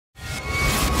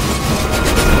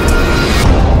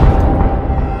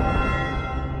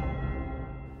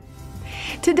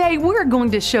Today, we're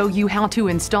going to show you how to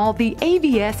install the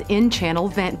AVS In-Channel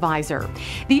Vent Visor.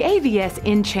 The AVS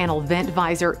In-Channel Vent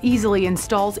Visor easily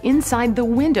installs inside the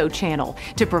window channel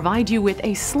to provide you with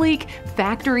a sleek,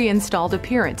 factory-installed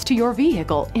appearance to your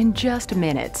vehicle in just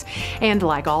minutes. And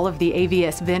like all of the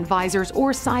AVS Vent Visors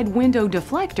or Side Window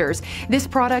Deflectors, this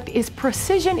product is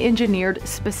precision-engineered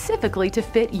specifically to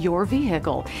fit your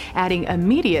vehicle, adding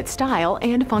immediate style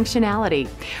and functionality.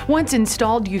 Once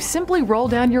installed, you simply roll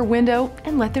down your window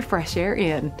and let the fresh air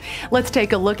in. Let's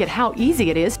take a look at how easy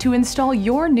it is to install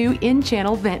your new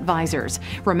in-channel vent visors.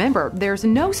 Remember, there's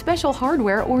no special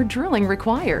hardware or drilling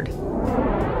required.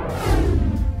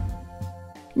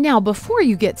 Now, before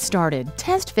you get started,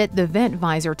 test fit the vent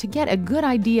visor to get a good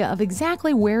idea of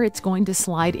exactly where it's going to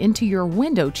slide into your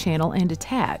window channel and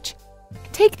attach.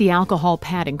 Take the alcohol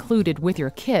pad included with your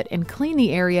kit and clean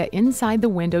the area inside the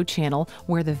window channel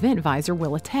where the vent visor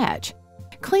will attach.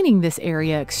 Cleaning this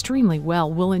area extremely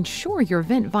well will ensure your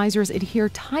vent visors adhere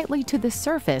tightly to the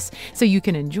surface so you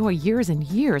can enjoy years and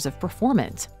years of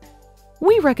performance.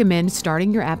 We recommend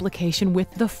starting your application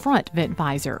with the front vent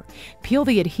visor. Peel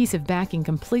the adhesive backing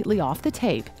completely off the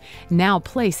tape. Now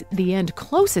place the end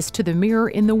closest to the mirror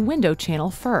in the window channel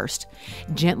first.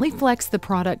 Gently flex the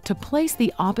product to place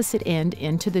the opposite end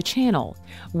into the channel.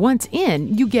 Once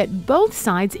in, you get both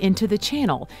sides into the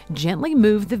channel. Gently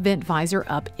move the vent visor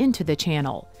up into the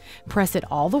channel. Press it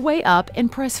all the way up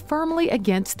and press firmly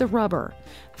against the rubber,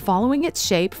 following its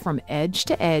shape from edge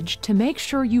to edge to make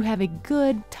sure you have a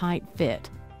good, tight fit.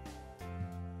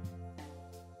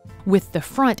 With the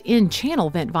front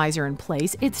in-channel vent visor in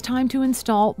place, it's time to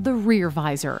install the rear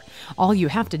visor. All you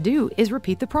have to do is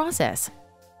repeat the process.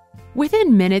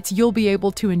 Within minutes, you'll be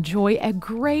able to enjoy a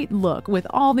great look with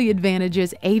all the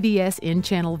advantages AVS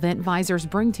In-Channel Vent Visors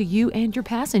bring to you and your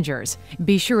passengers.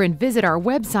 Be sure and visit our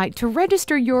website to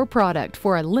register your product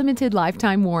for a limited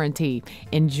lifetime warranty.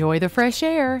 Enjoy the fresh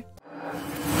air!